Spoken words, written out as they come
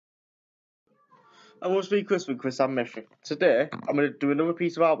I want to be Chris and Miffy. Today, I'm going to do another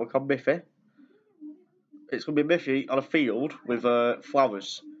piece of artwork on Miffy. It's going to be Miffy on a field with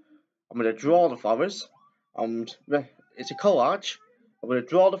flowers. I'm going to draw the flowers, and it's a collage. I'm going to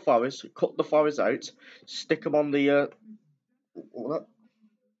draw the flowers, cut the flowers out, stick them on the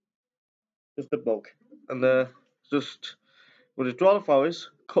just the bug, and just we're going to draw the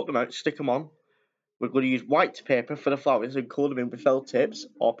flowers, cut them out, stick them on. We're going to use white paper for the flowers and colour them in with felt tips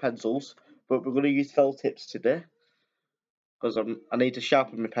or pencils, but we're going to use felt tips today because I need to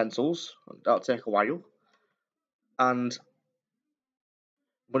sharpen my pencils. That'll take a while, and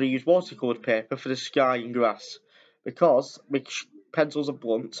I'm going to use watercoloured paper for the sky and grass because my pencils are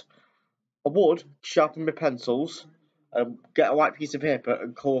blunt. I would sharpen my pencils and get a white piece of paper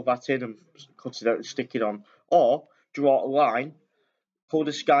and colour that in and cut it out and stick it on, or draw a line, colour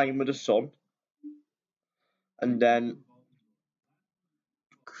the sky in with the sun, and then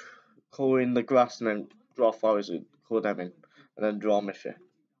colour in the grass and then draw flowers and colour them in, and then draw Miffy.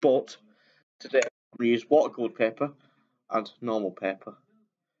 But today I'm going to use watercoloured paper and normal paper.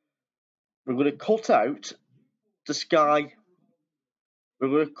 We're going to cut out the sky. We're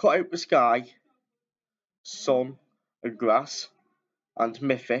going to cut out the sky, sun and grass and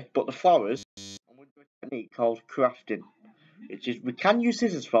Miffy, but the flowers, I'm going to do a technique called crafting. Which is, we can use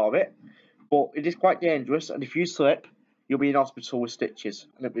scissors for it, but it is quite dangerous, and if you slip, you'll be in hospital with stitches,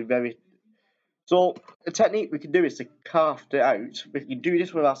 and it'll be very... So, the technique we can do is to carve it out. We can do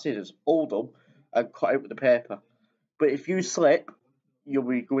this with our scissors, hold them, and cut out with the paper. But if you slip, you'll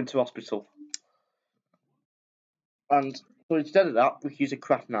be going to hospital. And so instead of that, we can use a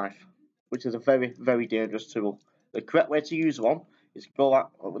craft knife, which is a very, very dangerous tool. The correct way to use one is go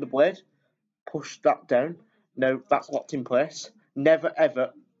out with the blade, push that down. Now that's locked in place. Never,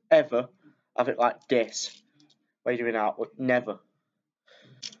 ever, ever have it like this. While you're doing artwork, never.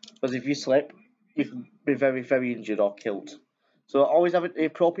 Because if you slip, you can be very, very injured or killed. So always have it the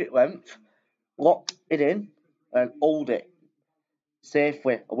appropriate length, lock it in, and hold it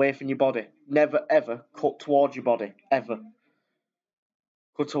safely away from your body. Never, ever cut towards your body, ever.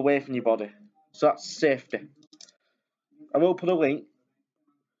 Cut away from your body. So that's safety. I will put a link.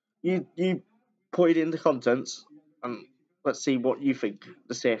 You put it in the contents, and let's see what you think,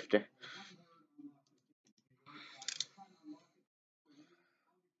 the safety.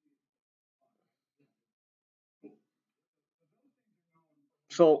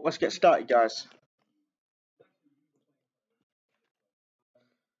 So let's get started, guys.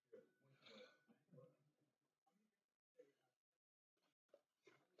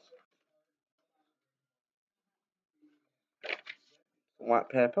 White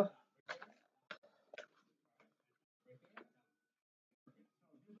paper.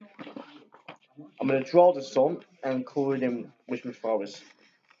 I'm going to draw the sun and colour it in with my flowers.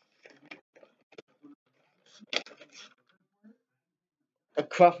 A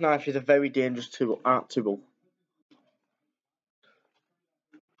craft knife is a very dangerous tool, art tool.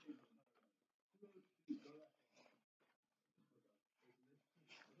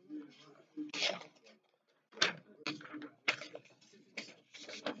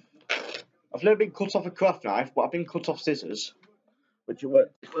 I've never been cut off a craft knife, but I've been cut off scissors, which were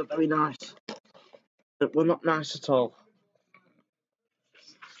very nice. But were not nice at all.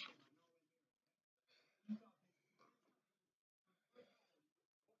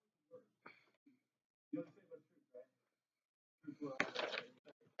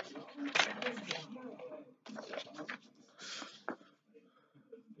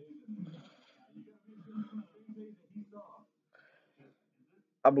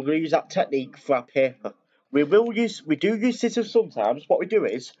 And we're going to use that technique for our paper. We do use scissors sometimes. What we do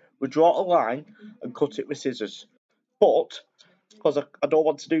is we draw a line and cut it with scissors. But because I don't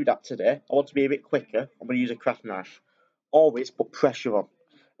want to do that today, I want to be a bit quicker. I'm going to use a craft knife. Always put pressure on,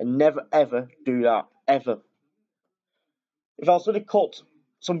 and never ever do that ever. If I was going to cut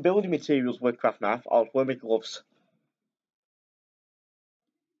some building materials with a craft knife, I would wear my gloves.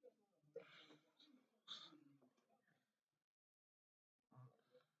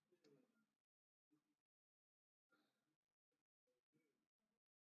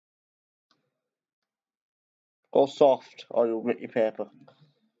 Go soft, or you'll rip your paper.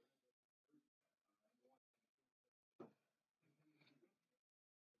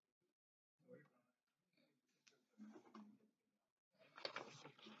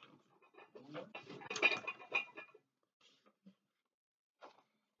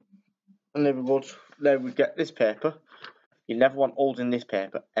 And then we get this paper. You never want holding this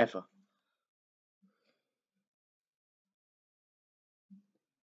paper, ever.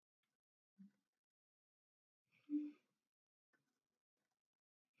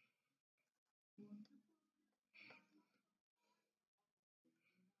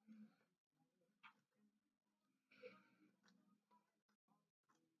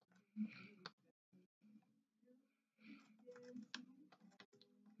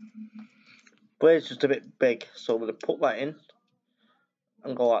 Blade's just a bit big, so we're going to put that in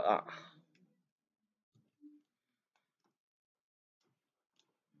and go like that.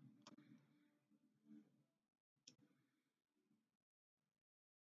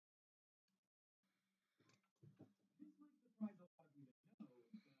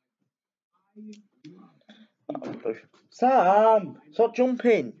 Sam, stop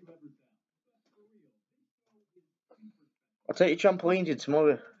jumping. I'll take your trampoline in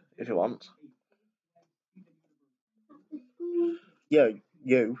tomorrow if you want. Yeah,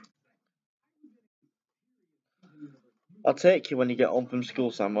 you. I'll take you when you get home from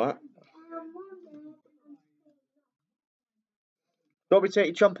school, Sam, right? Don't we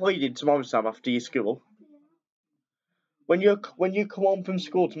take your trampoline in tomorrow, Sam, after your school? When you come home from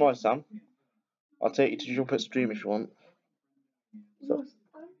school tomorrow, Sam, I'll take you to jump at stream if you want. So,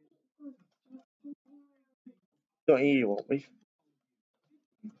 don't hear you, won't we?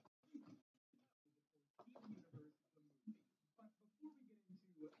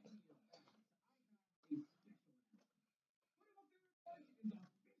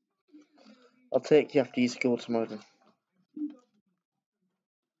 I'll take you after your school tomorrow then.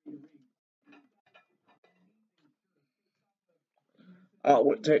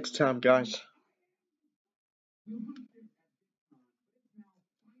 Artwork takes time, guys.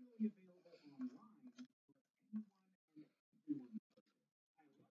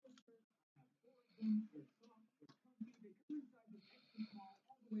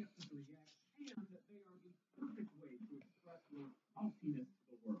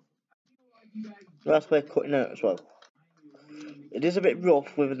 That's way of cutting out as well. It is a bit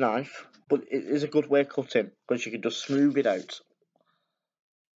rough with a knife, but it is a good way of cutting because you can just smooth it out.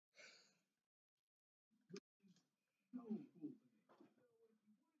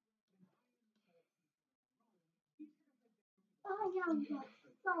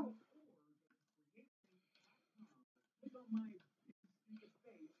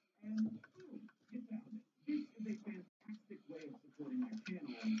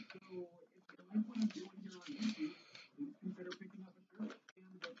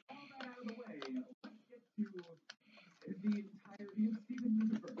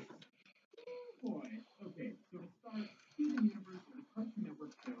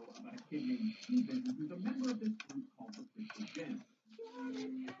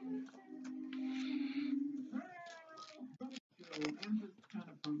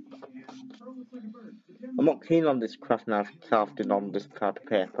 I'm not keen on this craft knife carved in on this type of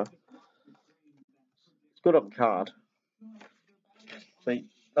paper. It's good on card. See,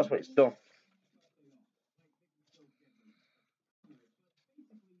 that's what it's done.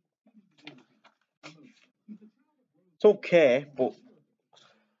 It's okay, but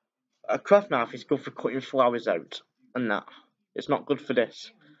a craft knife is good for cutting flowers out and that. It's not good for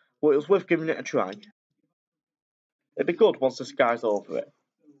this. But it was worth giving it a try. It'd be good once the sky's over it.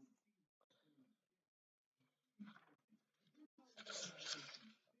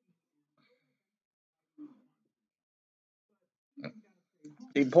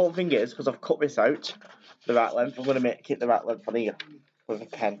 The important thing is, because I've cut this out the right length, I'm going to make it the right length on here with a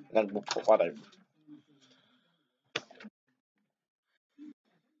pen, and then we'll cut that out.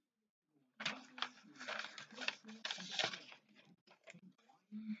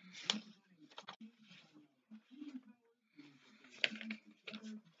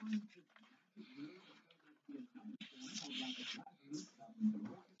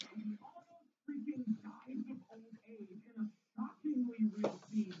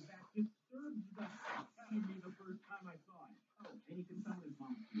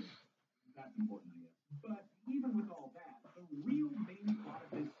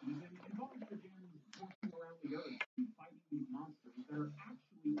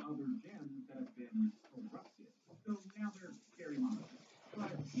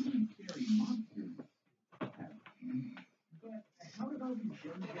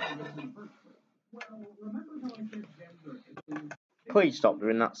 Please stop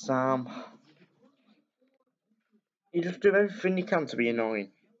doing that, Sam. You just do everything you can to be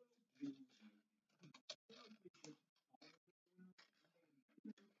annoying.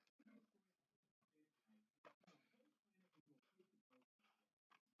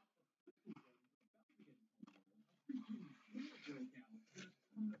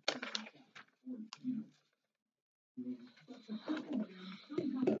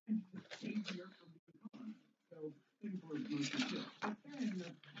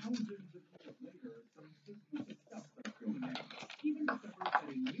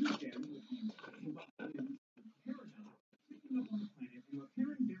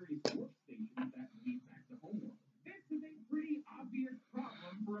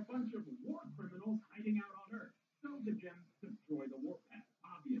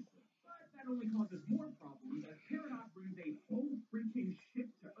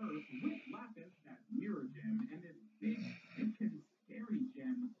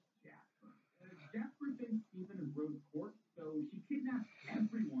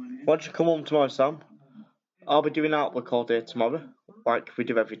 Once you come home tomorrow, Sam, I'll be doing Outlook all day tomorrow, like we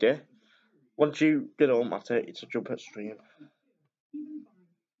do every day. Once you get home, I'll take you to jump at stream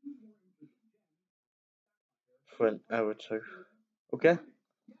for an hour or two. Okay?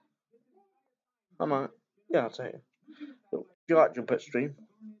 I might. Yeah, I'll take you. Do you like jump at stream?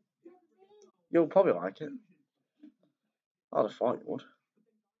 You'll probably like it. I'd have thought you would.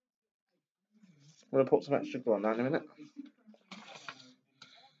 I'm going to put some extra glue on that in a minute.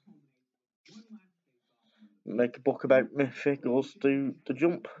 Make a book about Miffy goes to the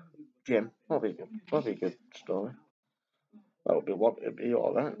jump gym. That'll be good. That'll be a good story. That would be what it'd be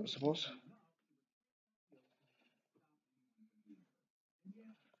alright, I suppose.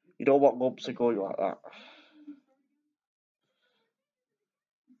 You don't want lumps of glue like that.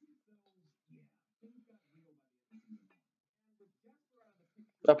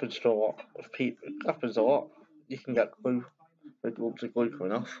 Happens to a lot of people. Happens a lot. You can get glue, with lumps of glue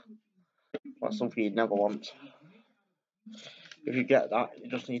coming off. That's something you'd never want. If you get that, you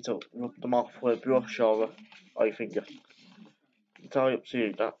just need to rub them off with a brush or your finger. It's entirely up to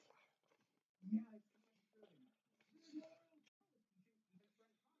you, that.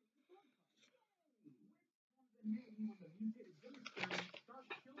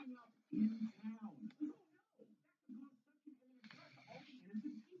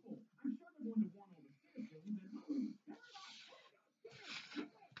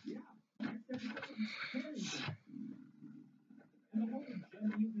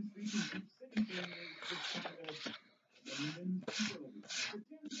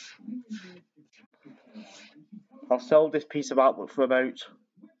 I'll sell this piece of artwork for about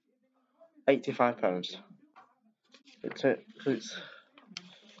 £85. It's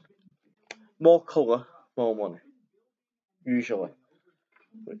more colour, more money. Usually.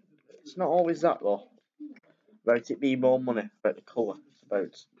 It's not always that though. About it being more money, about the colour. It's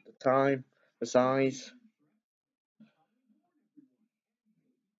about the time, the size.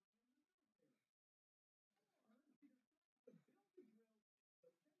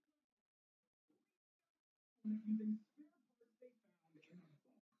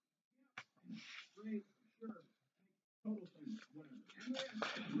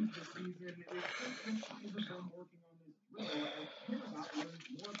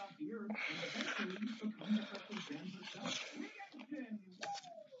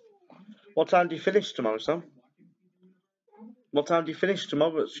 What time do you finish tomorrow, Sam? What time do you finish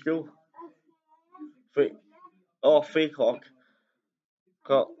tomorrow at school? 3 o'clock.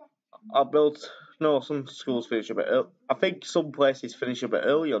 I built. No, some schools finish a bit early. I think some places finish a bit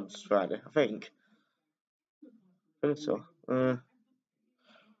early on Friday. I think so. I'm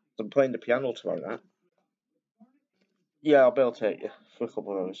playing the piano tomorrow night. Yeah, I'll be able to take you for a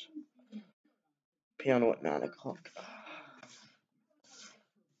couple of hours. Piano at 9 o'clock.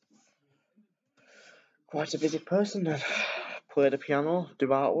 Quite a busy person then. Play the piano, do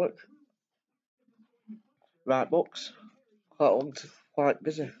artwork, write books. Quite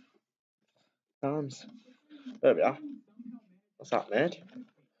busy times. There we are. What's that made?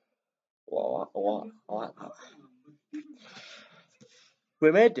 What? I like that.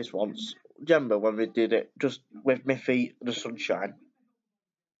 We made this once. Remember when we did it just with my feet and the sunshine?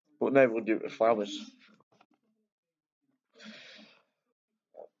 But now we'll do it with flowers.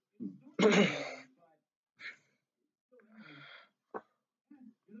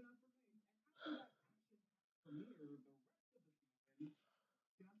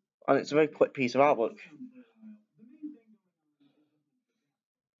 And it's a very quick piece of artwork.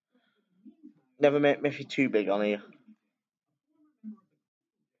 Never make Miffy too big on here.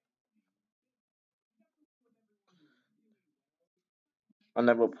 And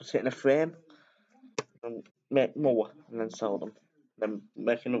then we'll put it in a frame and make more and then sell them. Then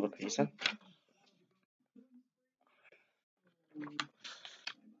make another piece.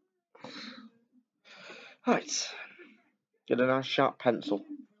 Right. Get a nice sharp pencil.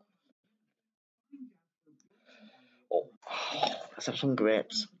 Oh, let's have some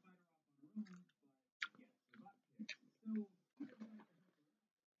grapes.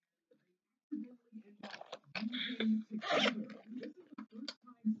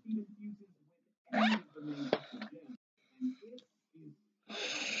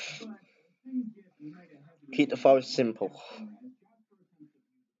 Keep the forest simple.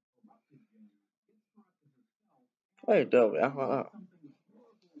 There you go, yeah, like that.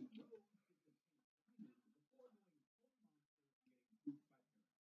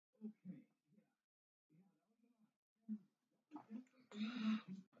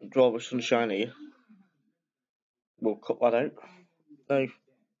 draw with sunshine here. We'll cut that out. No,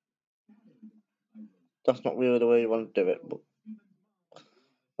 that's not really the way you want to do it, but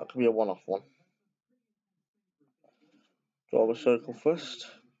that could be a one-off one. Draw a circle first.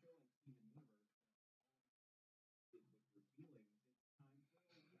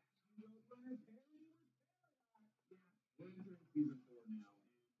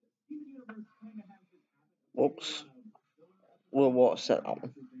 Oops. We'll water set that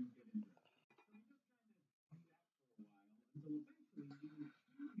one.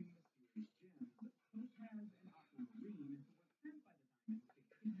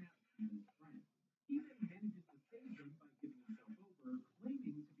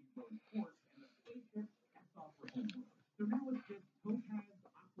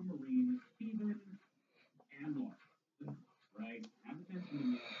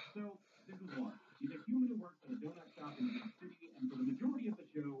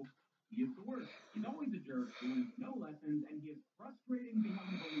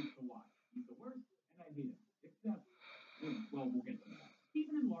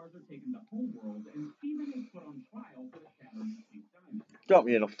 Got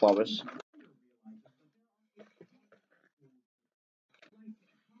me enough flowers.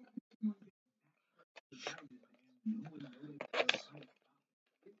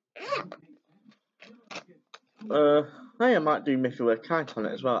 I think I might do Miffy with a kite on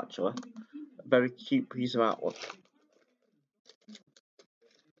it as well, actually. A very cute piece of artwork.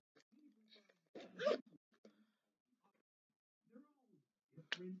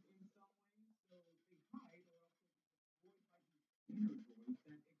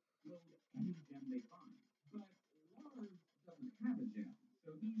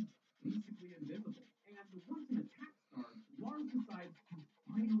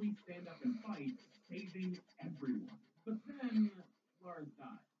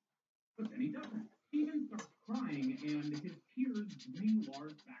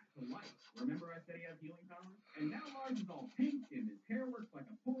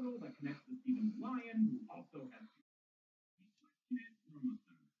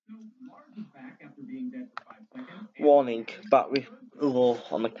 Warning, battery low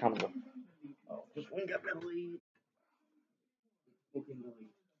on the camera. Just won't get rid of the lead.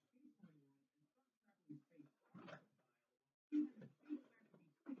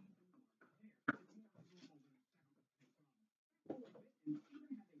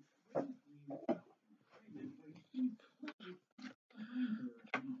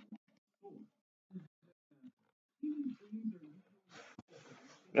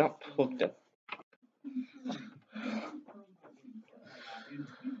 Yep, hooked it.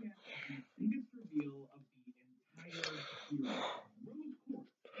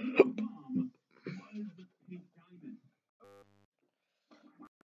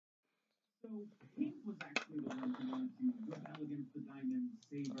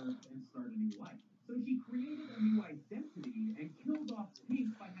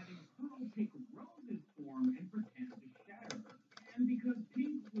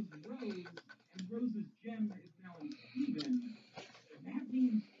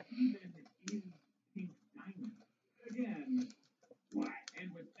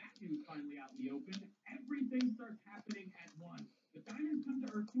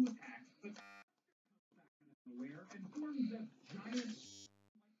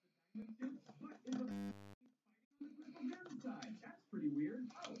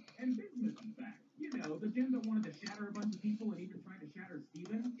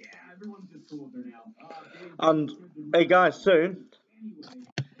 And hey guys, soon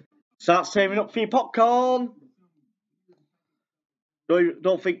start saving up for your popcorn.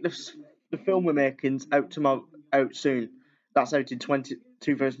 Don't think the film we're making's out soon. That's out in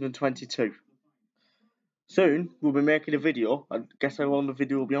 2022. Soon we'll be making a video. I guess how long the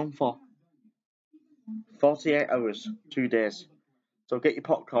video will be on for? 48 hours, 2 days. So get your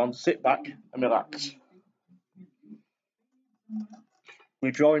popcorn, sit back and relax.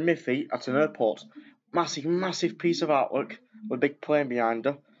 We're drawing Miffy at an airport. Massive piece of artwork with a big plane behind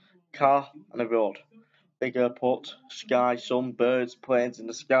her, car and a road. Big airport, sky, sun, birds, planes in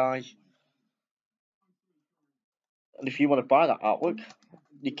the sky. And if you want to buy that artwork,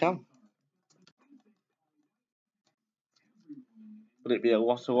 you can. But it'd be a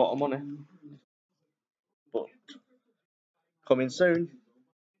lot of money. But coming soon.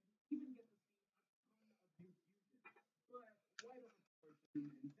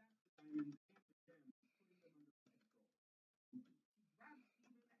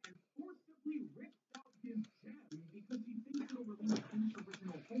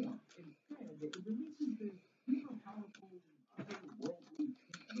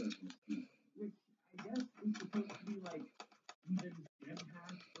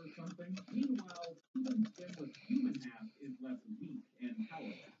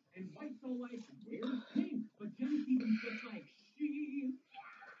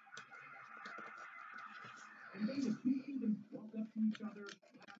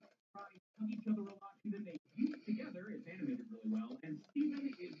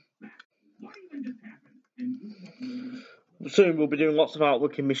 soon we'll be doing lots of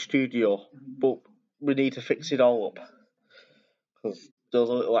artwork in my studio, but we need to fix it all up because there's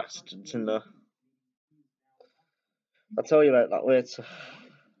a little accident in there. I'll tell you about that later.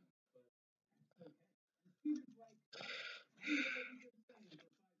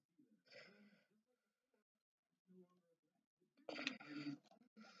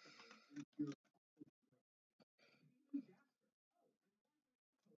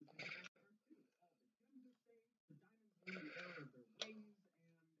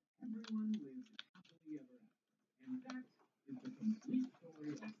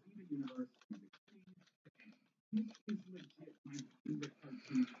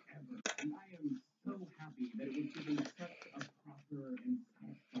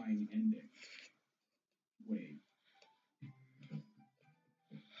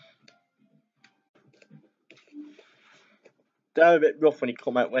 They're a bit rough when you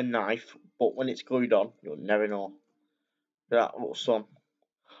come out with a knife, but when it's glued on, you'll never know. That little son.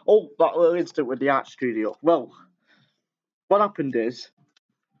 Oh, that little incident with the art studio. Well, what happened is,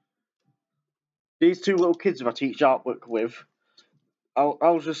 these two little kids who I teach artwork with, I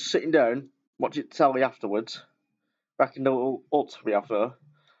was just sitting down, watching telly afterwards, back in the little hut we have there,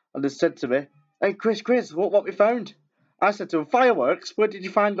 and they said to me, "Hey, Chris, what we found?" I said to them, "Fireworks? Where did you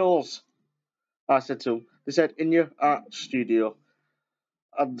find those?" I said to them, they said, "In your art studio."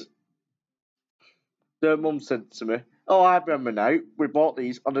 And their mum said to me, "Oh, I remember now, we bought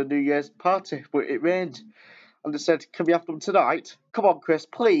these on a New Year's party, but it rained." And they said, "Can we have them tonight? Come on, Chris,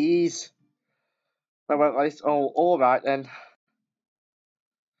 please." And I went like this, "Oh, alright then."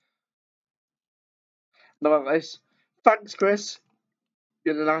 And I went like this, "Thanks, Chris,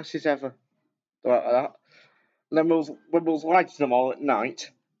 you're the nicest ever." I went like that. And then when we was lighting them all at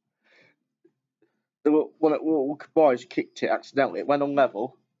night, one of the little boys kicked it accidentally. It went on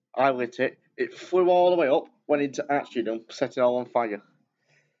level. I lit it. It flew all the way up, went into art studio, and set it all on fire.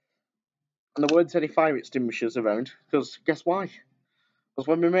 And there weren't any fire extinguishers around, because guess why? Because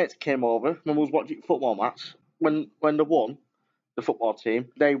when my mates came over, when we was watching a football match, when they won, the football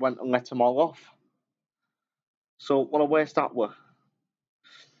team, they went and let them all off. So what a waste that were.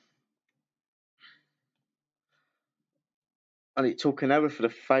 And it took an hour for the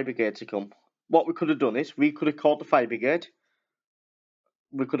fire brigade to come. What we could have done is, we could have called the fire brigade,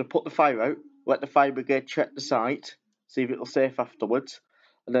 we could have put the fire out, let the fire brigade check the site, see if it'll safe afterwards,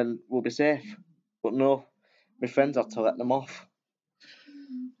 and then we'll be safe. But no, my friends had to let them off.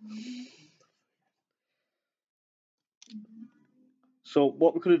 So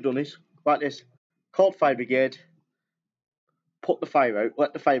what we could have done is, like this, called fire brigade, put the fire out,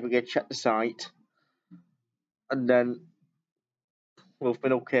 let the fire brigade check the site, and then we've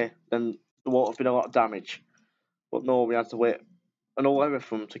been okay. Then there won't have been a lot of damage. But no, we had to wait an whole hour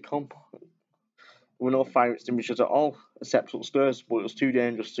for them to come. There were no fire extinguishers at all, except upstairs, but it was too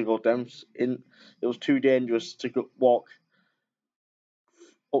dangerous to go down in. It was too dangerous to walk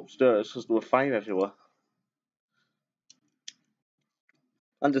upstairs because there were fire everywhere.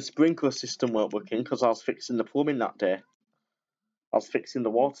 And the sprinkler system weren't working because I was fixing the plumbing that day. I was fixing the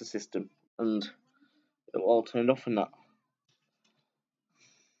water system, and it all turned off and that.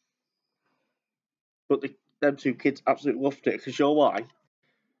 But them two kids absolutely loved it because you know why?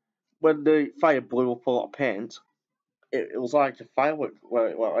 When the fire blew up a lot of paint, it was like a firework where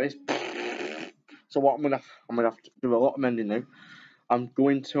it was. So what I'm gonna have to do a lot of mending now. I'm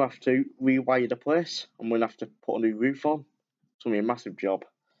going to have to rewire the place. I'm going to have to put a new roof on. It's going to be a massive job.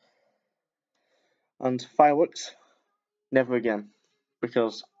 And fireworks, never again.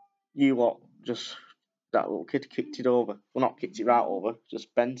 Because you lot just, that little kid kicked it over. Well, not kicked it right over,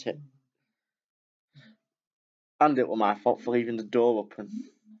 just bent it. And it was my fault for leaving the door open.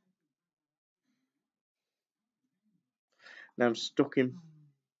 Now I'm stuck in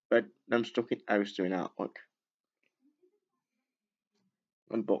bed, now I'm stuck in house doing artwork.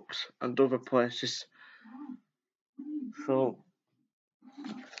 And books and other places. So,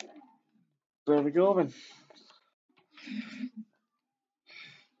 there we go then.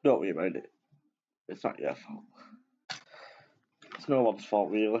 Don't worry about it. It's not your fault. It's no one's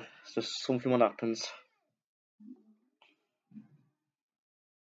fault really. It's just something that happens.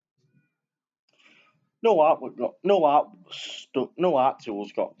 No art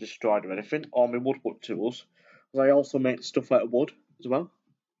tools got destroyed or anything. Or my woodwork tools. Because I also make stuff out of wood as well.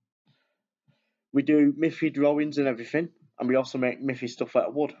 We do Miffy drawings and everything, and we also make Miffy stuff out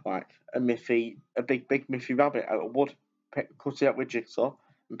of wood, like a big Miffy rabbit out of wood, cut it out with jigsaw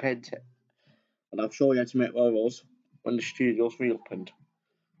and paint it. And I'll show you how to make one of those when the studio's reopened,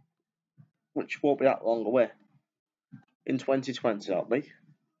 which won't be that long away. In 2020, that'll be.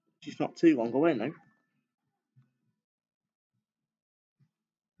 It's not too long away now.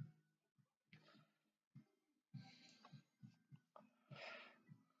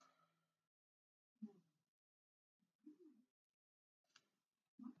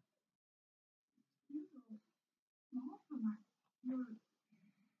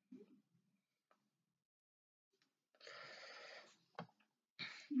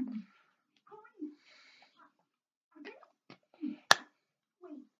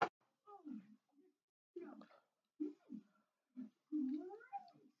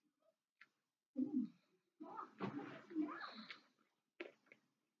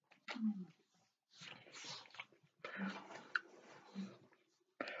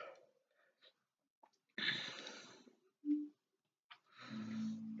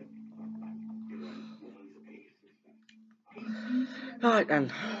 Right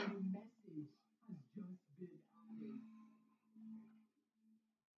then.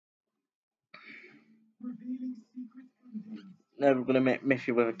 Now we're gonna make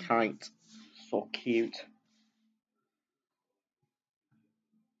Miffy with a kite. So cute.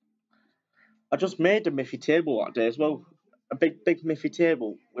 I just made a Miffy table that day as well. A big Miffy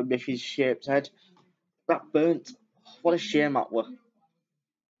table with Miffy's shaped head. That burnt. What a shame that were.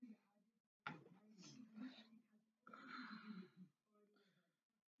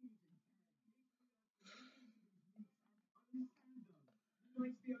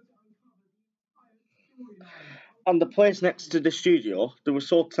 And the place next to the studio, they were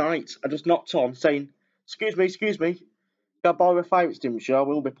so tight. I just knocked on saying, excuse me, can I borrow a fire extinguisher? I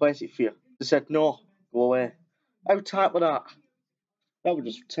will replace it for you. They said, no, go away. How tight were that? That was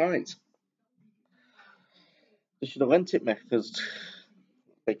just tight. They should have lent it me, because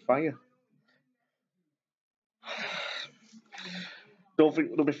big fire. Don't think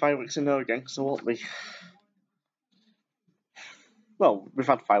there'll be fireworks in there again, so won't be. Well, we've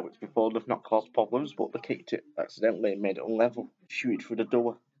had fireworks before, they've not caused problems, but they kicked it accidentally and made it unlevel. Shoot it through the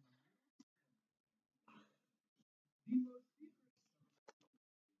door.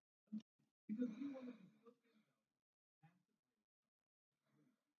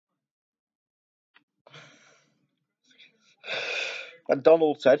 And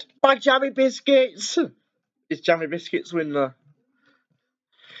Donald said, my jammy biscuits! His jammy biscuits were in there.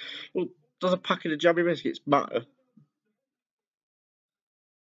 Well, does a packet of jammy biscuits matter?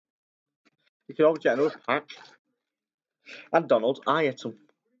 You can always get another pack. And Donald, I ate them.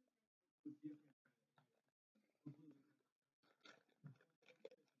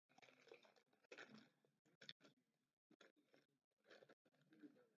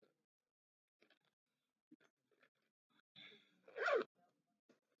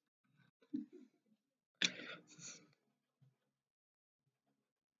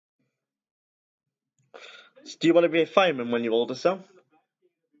 Do you want to be a fireman when you're older, Sam?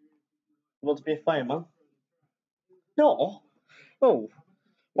 You want to be a fireman? No. Oh,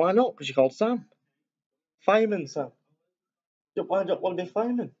 why not? Because you're called Sam. Fireman, Sam. Why don't you want to be a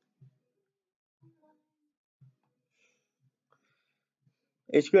fireman?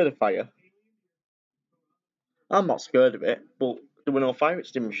 It's scared of fire. I'm not scared of it, but there were no fire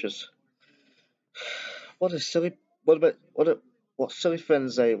extinguishers. What a silly. What silly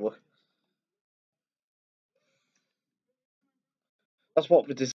friends they were. That's what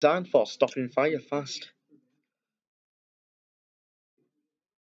we're designed for, stopping fire fast.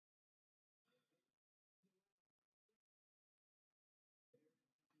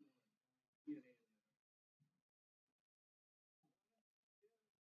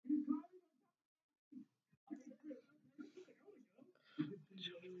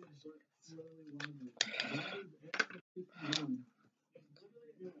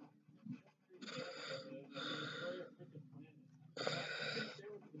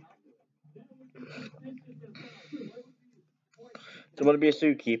 Do you want to be a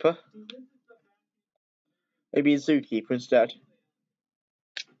zookeeper? Maybe a zookeeper instead.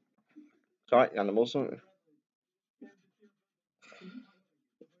 Right, animals, aren't they?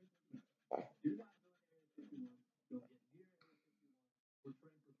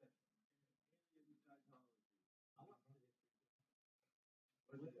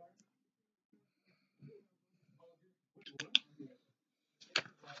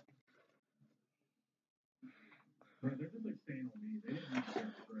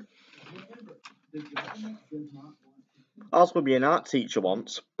 I was going to be an art teacher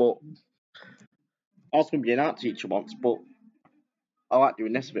once, but I like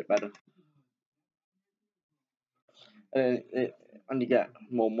doing this a bit better. And you get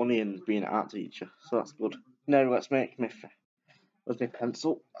more money in being an art teacher, so that's good. Now let's make Miffy. Where's my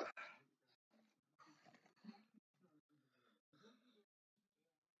pencil?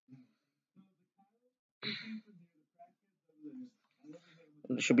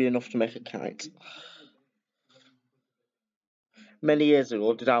 It should be enough to make a kite. Many years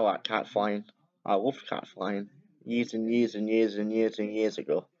ago, did I like kite flying? I loved kite flying. Years and years and years and years and years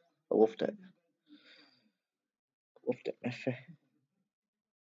ago. I loved it. Loved it, Miffy.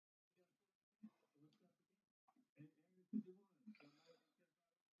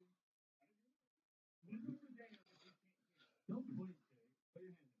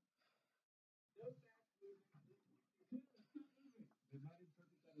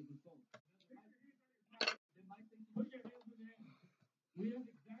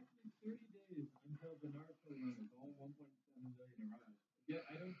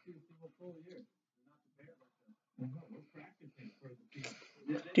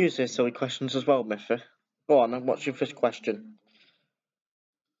 Do you say silly questions as well, Miffy? Go on, and what's your first question?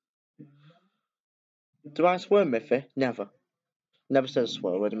 Do I swear, Miffy? Never. Never said a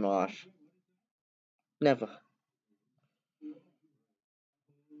swear word in my life. Never.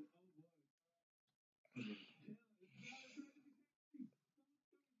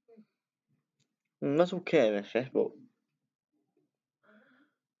 That's okay, Miffy, but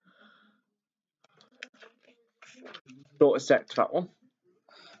don't accept that one.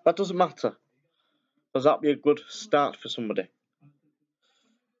 That doesn't matter. Does that be a good start for somebody?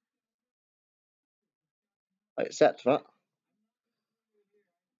 I accept that.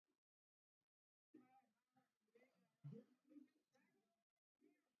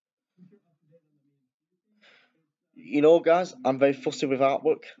 You know, guys, I'm very fussy with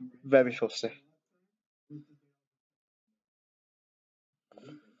artwork. Very fussy.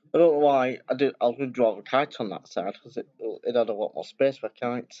 I don't know why I did. I was going to draw a kite on that side because it had a lot more space for a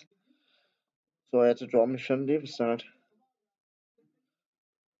kite. So I had to draw my from the other side.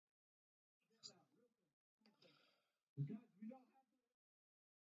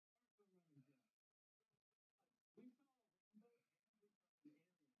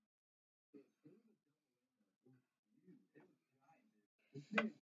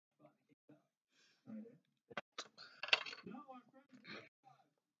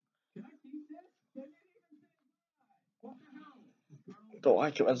 Don't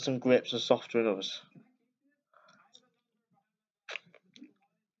like it when some grapes are softer than others.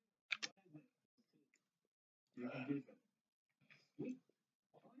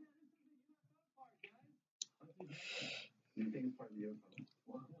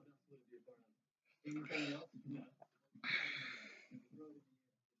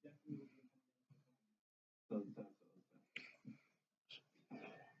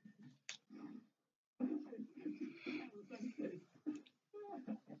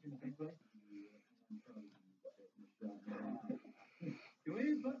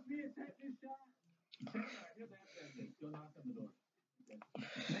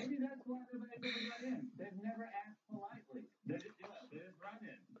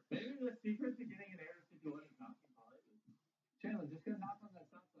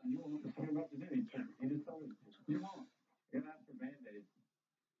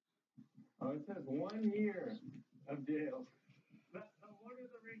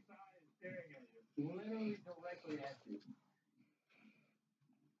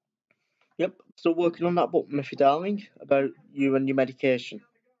 Yep, still working on that book, Miffy darling, about you and your medication.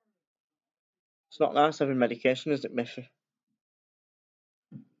 It's not nice having medication, is it, Miffy?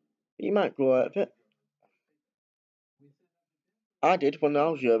 You might grow out of it. I did when I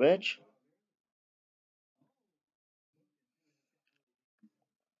was your age.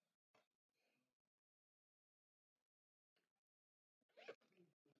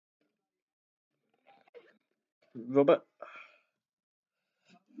 Robert.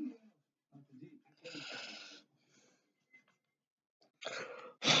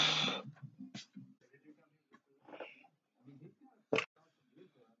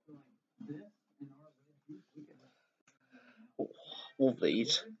 All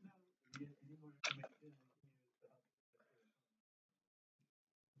these.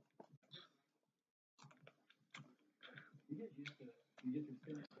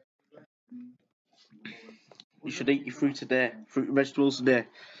 You should eat your fruit today, fruit and vegetables today.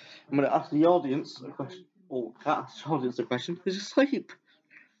 I'm going to ask the audience a question. Oh, I can't ask the audience a question. He's asleep.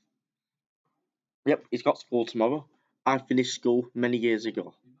 Yep, he's got school tomorrow. I finished school many years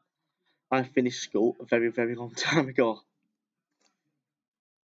ago. I finished school a very, very long time ago.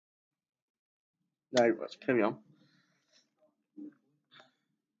 Now, let's carry on.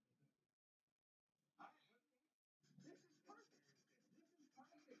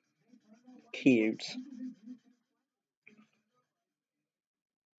 Cute.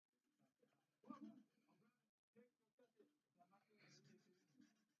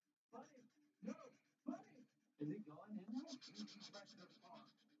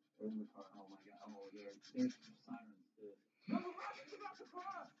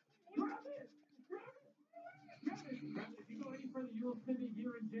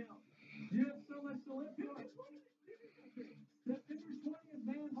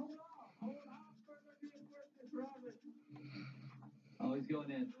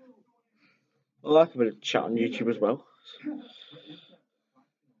 I like a bit of chat on YouTube as well.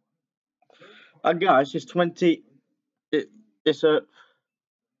 And guys, it's 20. It's a.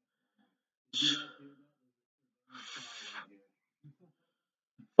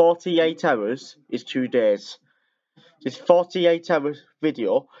 48 hours is 2 days. This 48-hour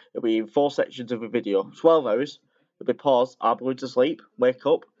video, it'll be in 4 sections of a video. 12 hours, it'll be pause, I'll go to sleep, wake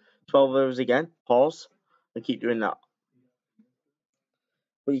up, 12 hours again, pause, and keep doing that.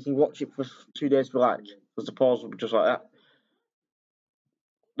 But you can watch it for 2 days if you like, because the pause will be just like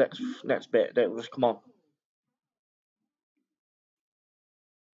that. Next bit, it'll just come on.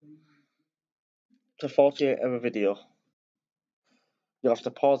 It's a 48-hour video. You'll have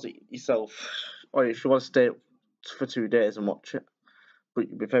to pause it yourself, or if you want to stay up for 2 days and watch it, but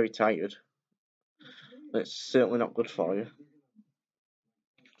you'll be very tired. It's certainly not good for you.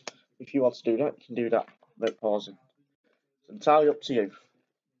 If you want to do that, you can do that without pausing. It's entirely up to you.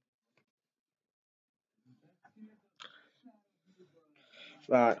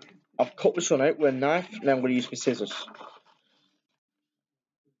 Right, I've cut this one out with a knife, and then I'm going to use my scissors.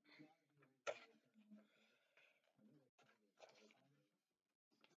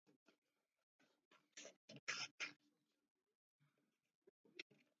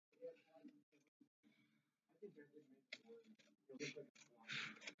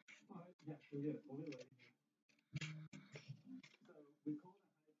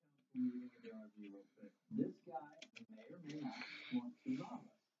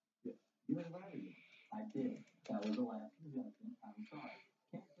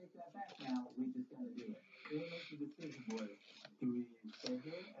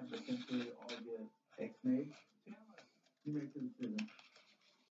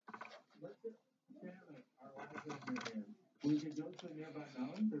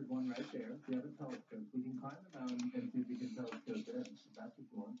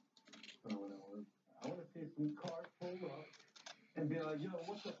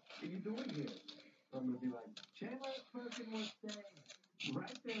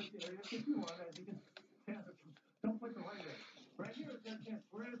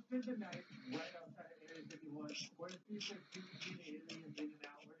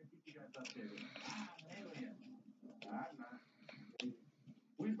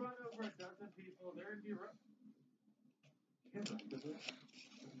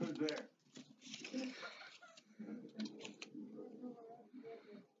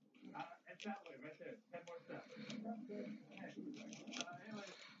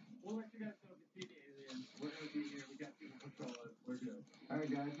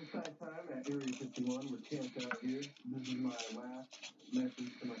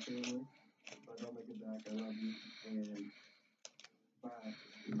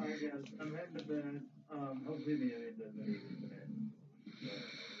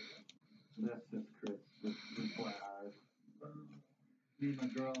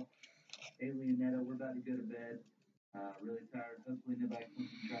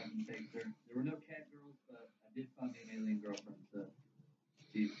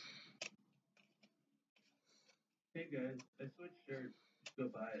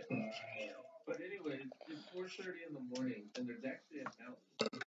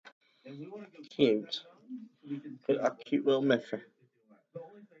 Cute. A cute little Miffy.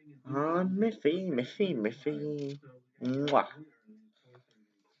 Ah, Miffy, Miffy, Miffy. Mwah.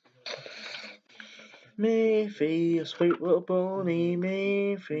 Miffy, a sweet little bunny.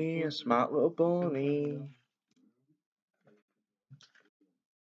 Miffy, a smart little bunny.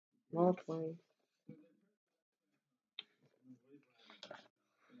 Not way.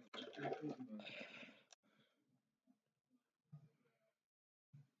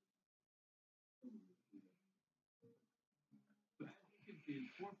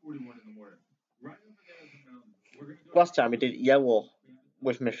 Last time we did yellow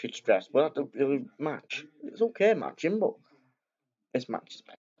with Miffy's dress, but that didn't really match. It's okay matching, but this matches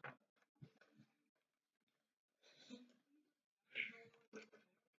better.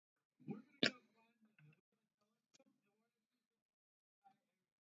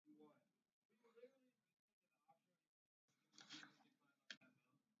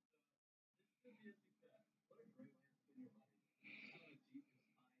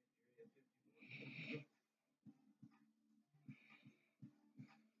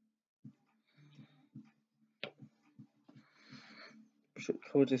 Should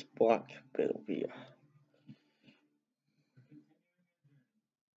cover this black bit over here.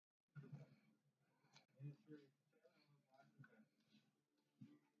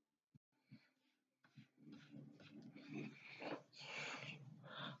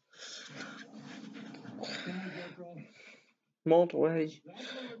 Motorway.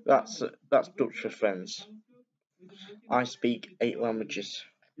 That's Dutch for friends. I speak 8 languages.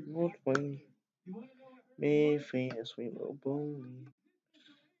 Motorway. Miffy, a sweet little bunny.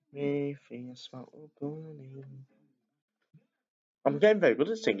 Miffy, a smart little bunny. I'm getting very good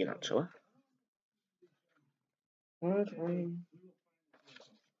at singing, actually.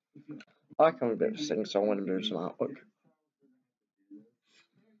 I can be a bit of a sing song when I'm doing some artwork.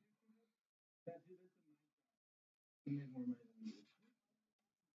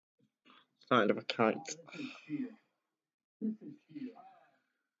 Kind of a kite.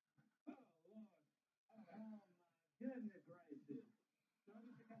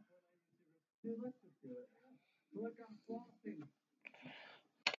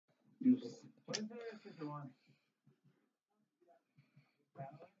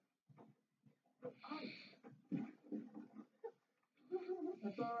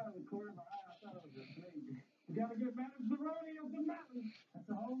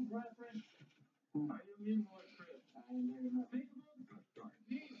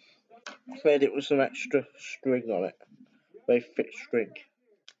 I made it with some extra string on it. Very thick string.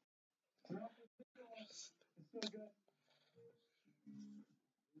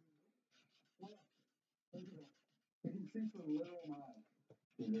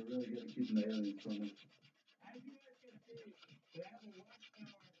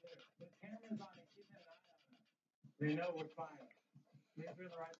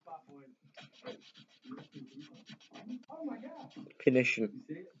 Condition.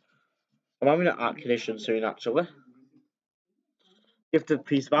 I'm having an art condition soon, actually. Give the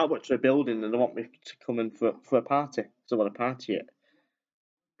piece of artwork to a building and they want me to come in for a party. So I want to party it.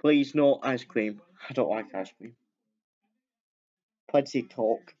 Please, no ice cream. I don't like ice cream. Plenty of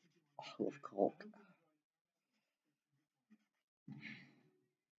Coke. Oh, I love Coke.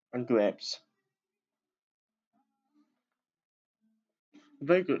 And grapes. I'm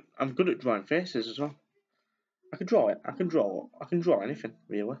very good. I'm good at drawing faces as well. I can draw it. I can draw anything,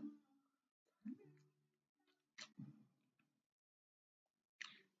 really.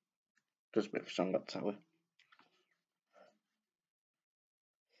 Just a bit of a song, that's how.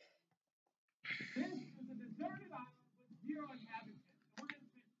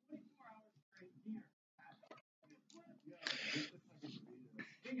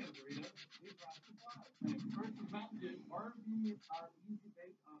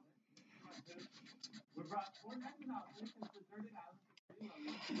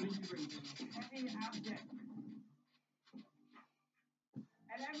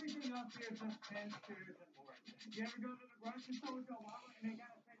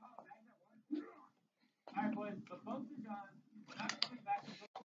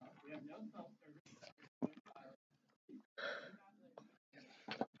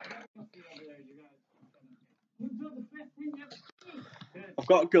 I've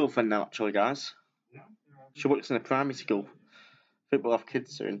got a girlfriend now, actually, guys. She works in a primary school. I think we'll have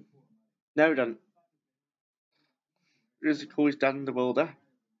kids soon. No, then. Who's the coolest dad in the world, eh?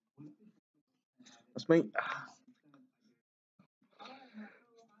 That's me.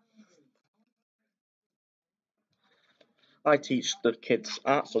 I teach the kids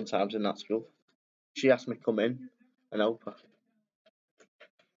art sometimes in that school. She asked me to come in and help her.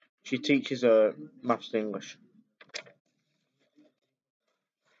 She teaches maths and English.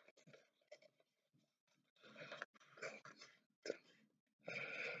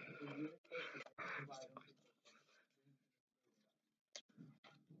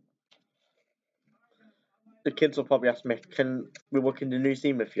 The kids will probably ask me, "Can we work in the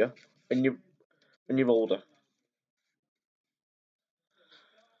museum with you when you're older?"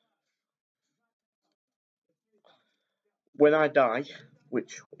 When I die,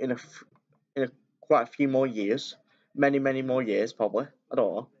 which in a quite a few more years, many more years probably. I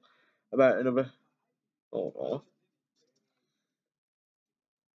don't know about another. I don't know.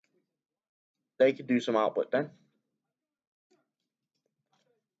 They could do some artwork then.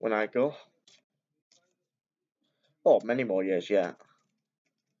 When I go, oh, many more years, yeah.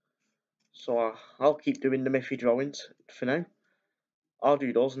 So I'll keep doing the Miffy drawings for now. I'll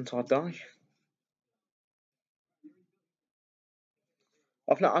do those until I die.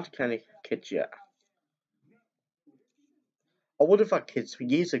 I've not had any kids yet. I would have had kids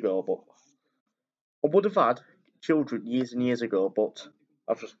years ago, but I would have had children years and years ago, but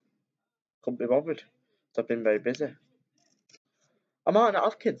I've just couldn't be bothered. So I've been very busy. I might not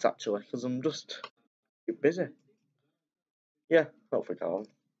have kids actually, because I'm just busy. Yeah, not for long.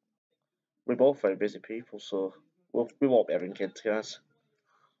 We're both very busy people, so we won't be having kids, guys.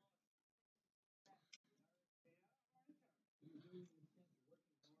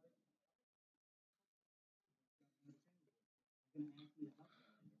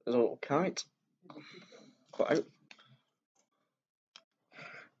 There's a little kite. Quite out.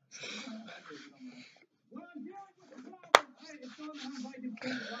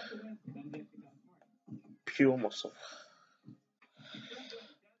 Pure muscle.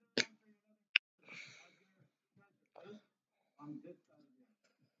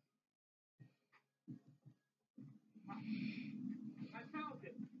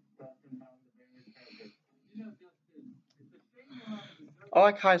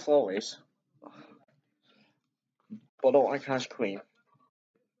 like ice lollies, but I don't like ice cream.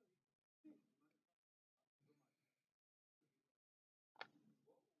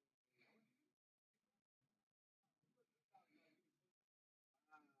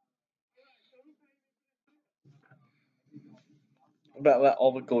 I better let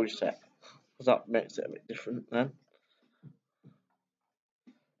all the goalies set, because that makes it a bit different then.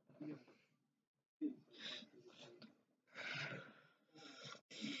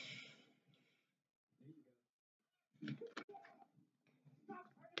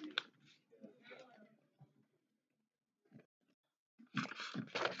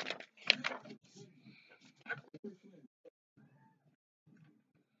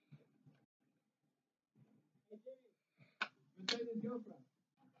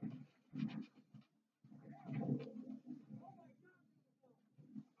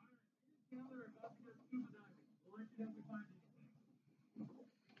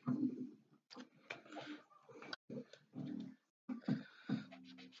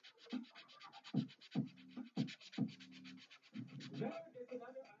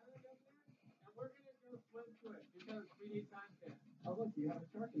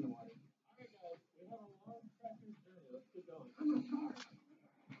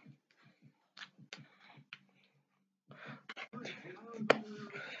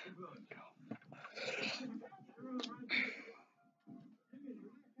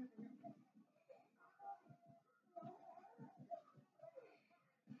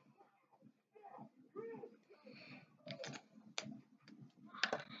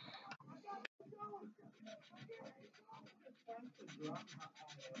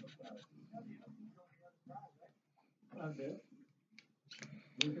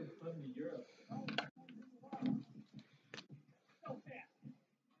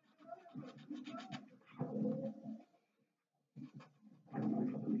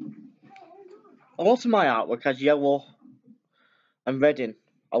 A lot of my artwork has yellow and red in.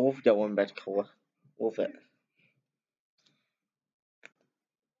 I love yellow and red colour. Love it.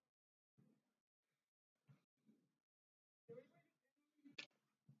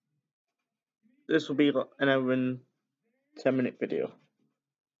 This will be like an hour and 10-minute video.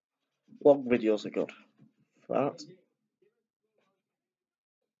 Long videos are good for that.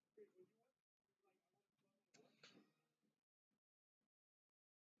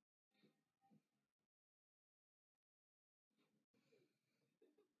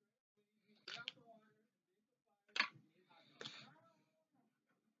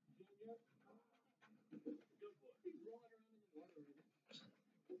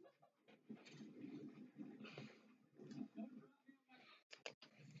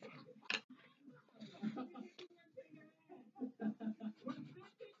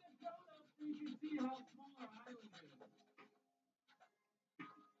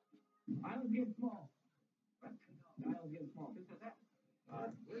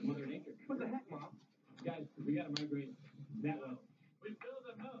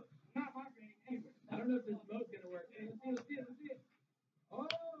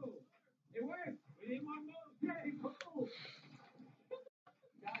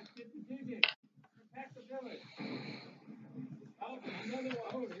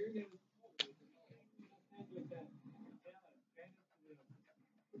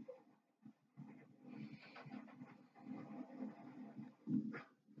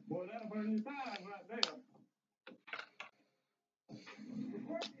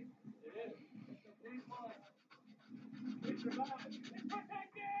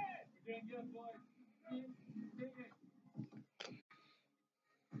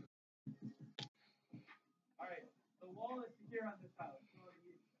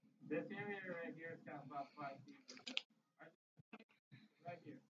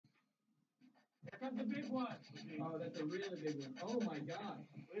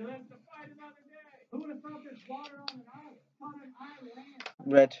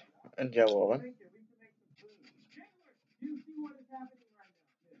 Red and yellow. Then.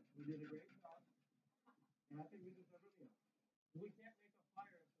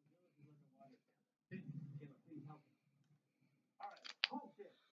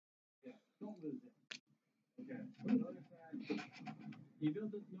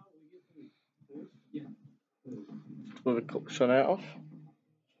 With a cut sun out off.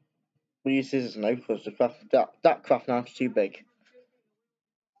 We use scissors now because the craft that craft knife's too big.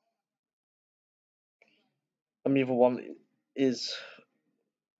 And the other one is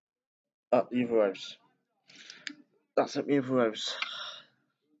at the other house. That's at the other house.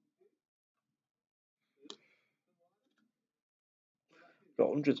 Got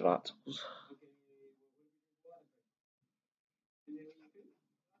hundreds of articles.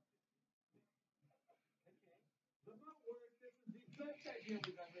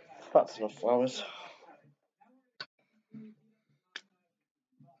 That's enough flowers.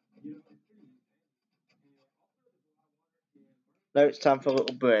 Now it's time for a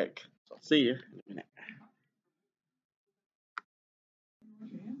little break. So I'll see you in a minute.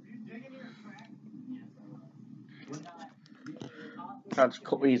 I'll just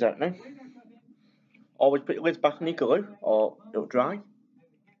cut these out now. Always put your lids back on your glue or it'll dry.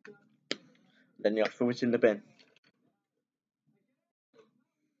 Then you have to throw it in the bin.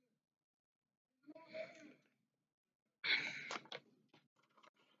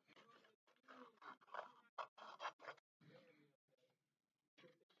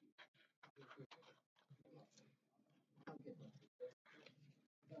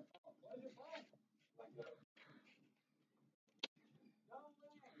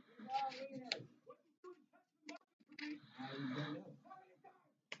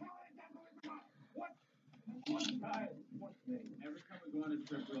 Every time we go on a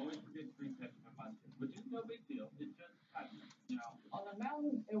trip, we always forget to bring ketchup and mustard, which is no big deal. It's just cutting. On the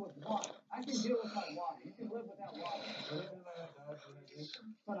mountain, it was water. I can deal without water. You can live without water.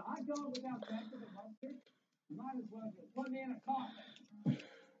 But a hot dog without ketchup and mustard, you might as well just put me in a coffin.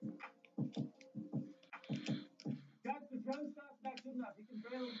 Got the drone stuff, not good enough. You can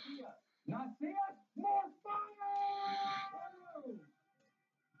barely see us. Not see us? More fire!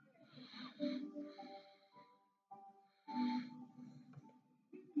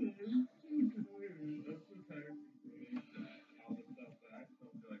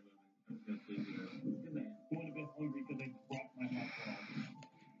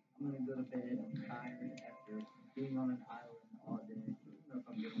 I'm gonna go to bed. I'm tired after being on an island all day. I don't know if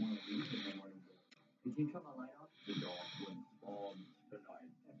I'm gonna want to leave in the morning. Did you cut my light off? The dog went on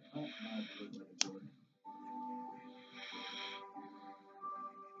tonight. Oh, now it looks like a door.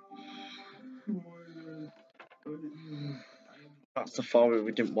 That's the flower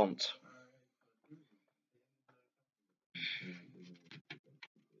we didn't want.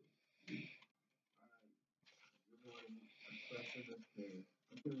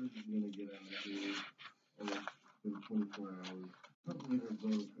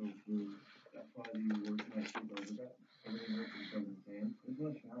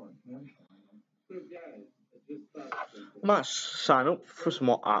 I might sign up for some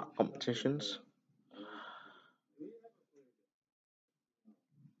more art competitions.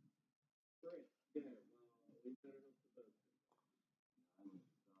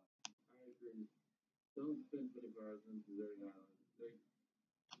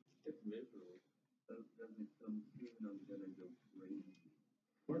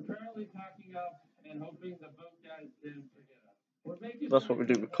 We're currently packing up and hoping the boat guys didn't forget us. That's what we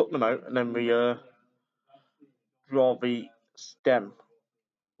do. We cut them out and then we draw the stem.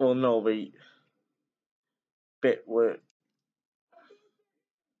 Well, no, the bit where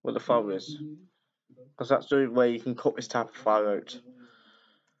the flower is, because that's the way you can cut this type of flower out.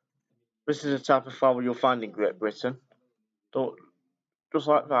 This is the type of flower you'll find in Great Britain. Don't, just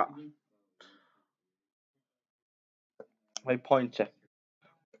like that. Very pointy.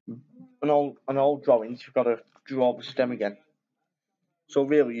 On all drawings, you've got to draw the stem again. So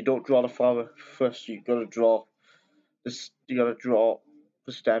really, you don't draw the flower first. You've got to draw this. You got to draw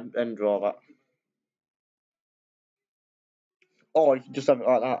the stem, then draw that. Or you can just have it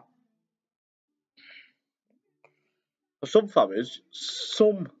like that. For some flowers,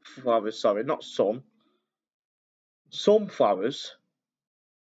 sorry, not some flowers,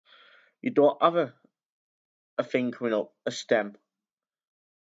 you don't have a thing coming up, a stem.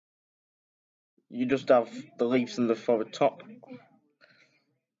 You just have the leaves and the flower top.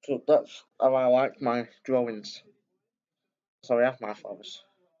 So that's how I like my drawings. So I have my flowers.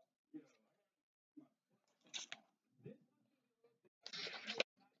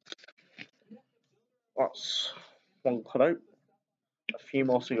 That's one cut out. A few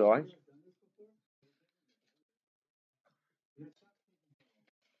more to go.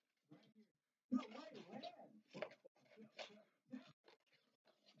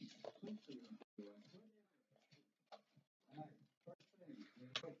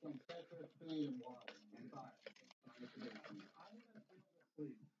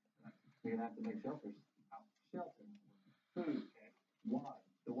 You're gonna have to make shelters. Shelter. Food. Water.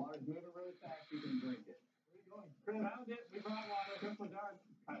 The water's moving really fast. You can drink it. Chris, found it. We brought water. Chris was done.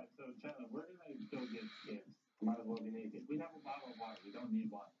 All right, so Chandler, we're gonna go get skips. Might as well be naked. We have a bottle of water. We don't need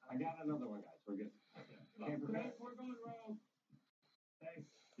one. I got another one, guys. We're good. Okay. Chris, we're going rogue. Thanks.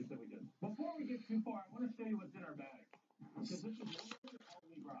 You said we did. Before we get too far, I want to show you what's in our bag. Because this is literally all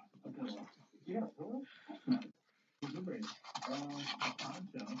we brought. Okay. Yeah. Really? That's nice. Good break. A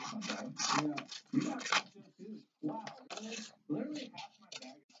poncho. Okay. Yeah. You got a poncho too. Wow.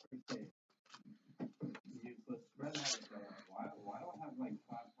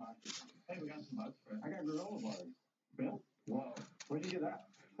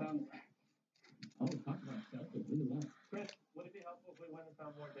 Oh, talk about selfish. Look at that. Chris, would it be helpful if we went and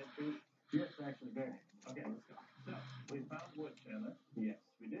found more dead trees? Yes, actually, very. Okay, let's go. So, we found wood, Chandler. Yes,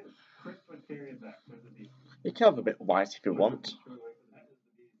 we did. Chris would carry it back. There's the bees. You can have a bit of white if you want.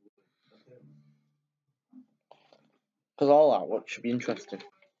 Because all artwork should be interesting.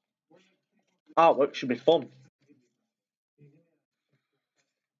 Artwork should be fun.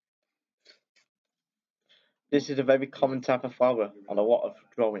 This is a very common type of flower on a lot of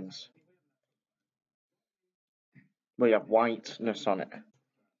drawings. Where you have whiteness on it.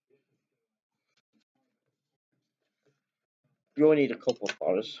 You only need a couple of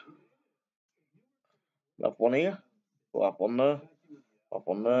flowers. We'll have one here. We'll have one there. We'll have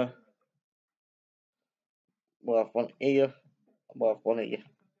one there. We'll have one here. We'll have one here.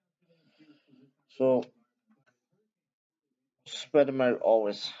 So, spread them out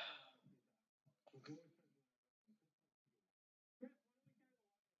always.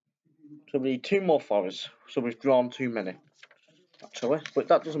 So we need 2 more flowers. So we've drawn too many. Actually. But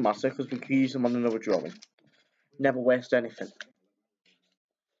that doesn't matter because we can use them on another drawing. Never waste anything.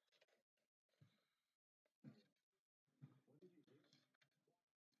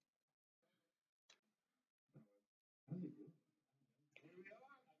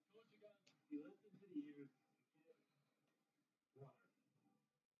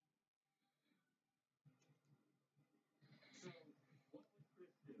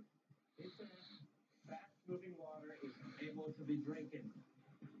 Moving water is able to be drinking.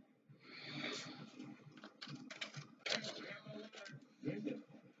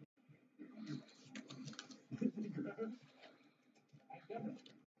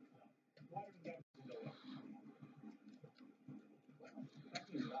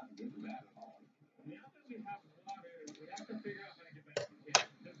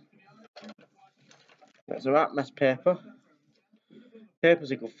 There's a rat mess paper.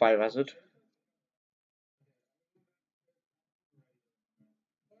 Paper's a good fire hazard.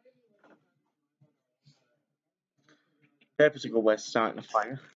 Paper's a good way of starting a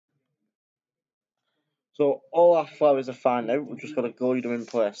fire. So all our flowers are fine now, we've just got to glue them in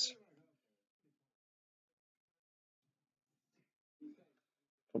place.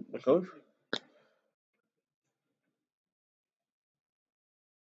 Put the glue.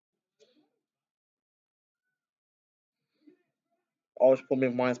 Always put them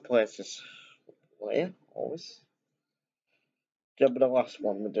in wise places. Right here, always. Remember the last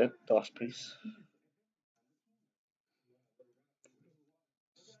one we did, the last piece?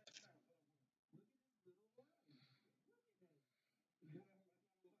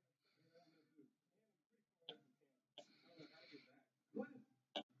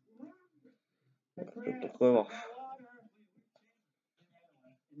 Rip the glue off.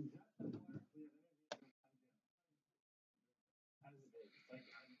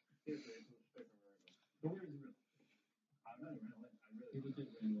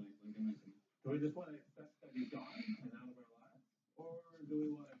 Do we just want to accept that he's gone and out of our lives? Or do we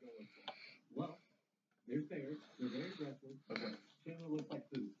want to go with him? Well, they're bears. They're very aggressive. Okay. Chandler looks like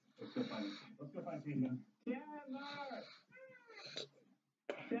food. Let's go find him. Let's go find Chandler. Chandler!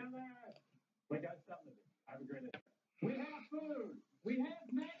 Chandler! Wait, guys, stop living. I have a great idea. We have food! We have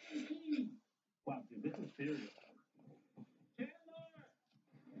mac and cheese! Wow, dude, this is serious. Chandler!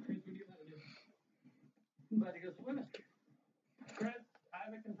 Chris, what do you want to do? I'm about to go swimming. Chris, I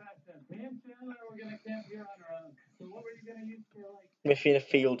have a confession. Me and Chandler were going to camp here on our own. So what were you going to use for, like... Miffy in a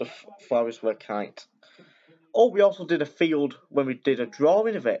field of flowers with a kite. Oh, we also did a field when we did a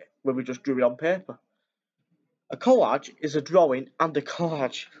drawing of it, when we just drew it on paper. A collage is a drawing and a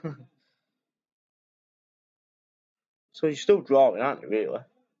collage. So you're still drawing, aren't you, really?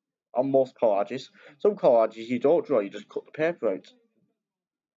 On most collages. Some collages you don't draw, you just cut the paper out.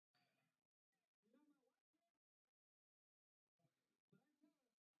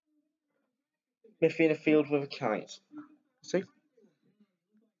 Miffy in a field with a kite. See?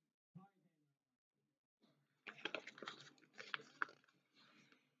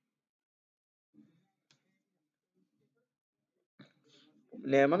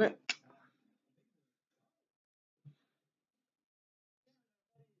 Name on it.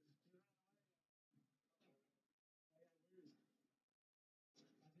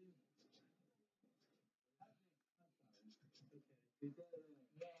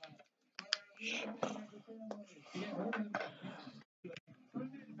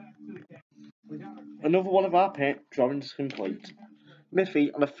 Another one of our paint drawings complete.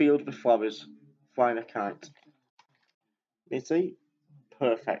 Miffy on a field with flowers, flying a kite. You see?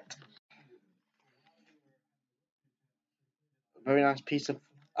 Perfect. Very nice piece of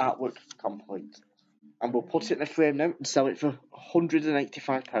artwork complete. and we'll put it in a frame now and sell it for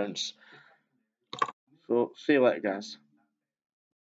 £185. So see you later, guys.